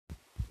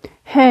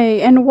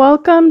Hey, and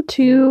welcome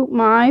to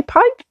my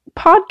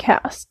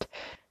podcast.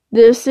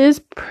 This is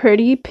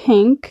Pretty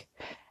Pink,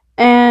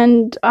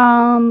 and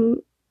how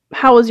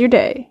was your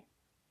day?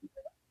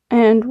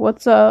 And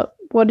what's up?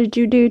 What did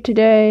you do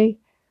today?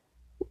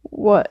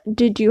 What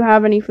did you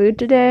have any food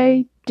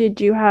today? Did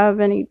you have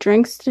any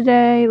drinks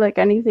today? Like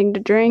anything to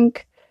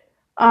drink?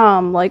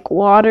 Like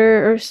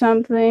water or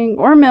something,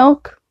 or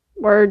milk,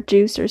 or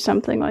juice or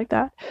something like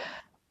that.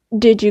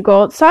 Did you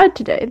go outside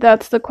today?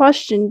 That's the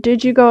question.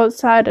 Did you go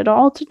outside at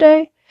all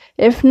today?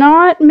 If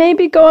not,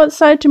 maybe go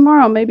outside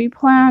tomorrow. Maybe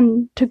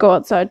plan to go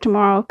outside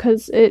tomorrow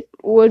because it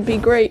would be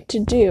great to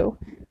do.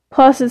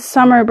 Plus, it's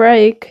summer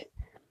break,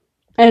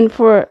 and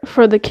for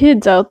the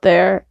kids out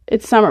there,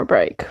 it's summer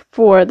break.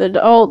 For the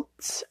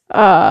adults,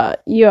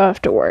 you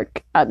have to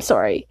work. I'm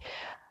sorry.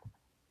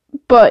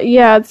 But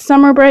yeah, it's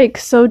summer break,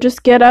 so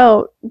just get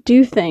out,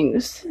 do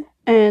things,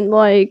 and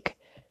like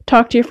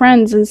talk to your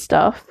friends and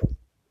stuff.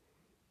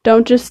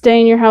 Don't just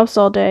stay in your house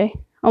all day.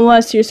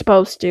 Unless you're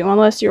supposed to.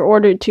 Unless you're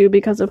ordered to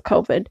because of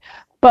COVID.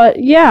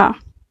 But yeah.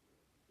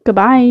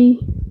 Goodbye.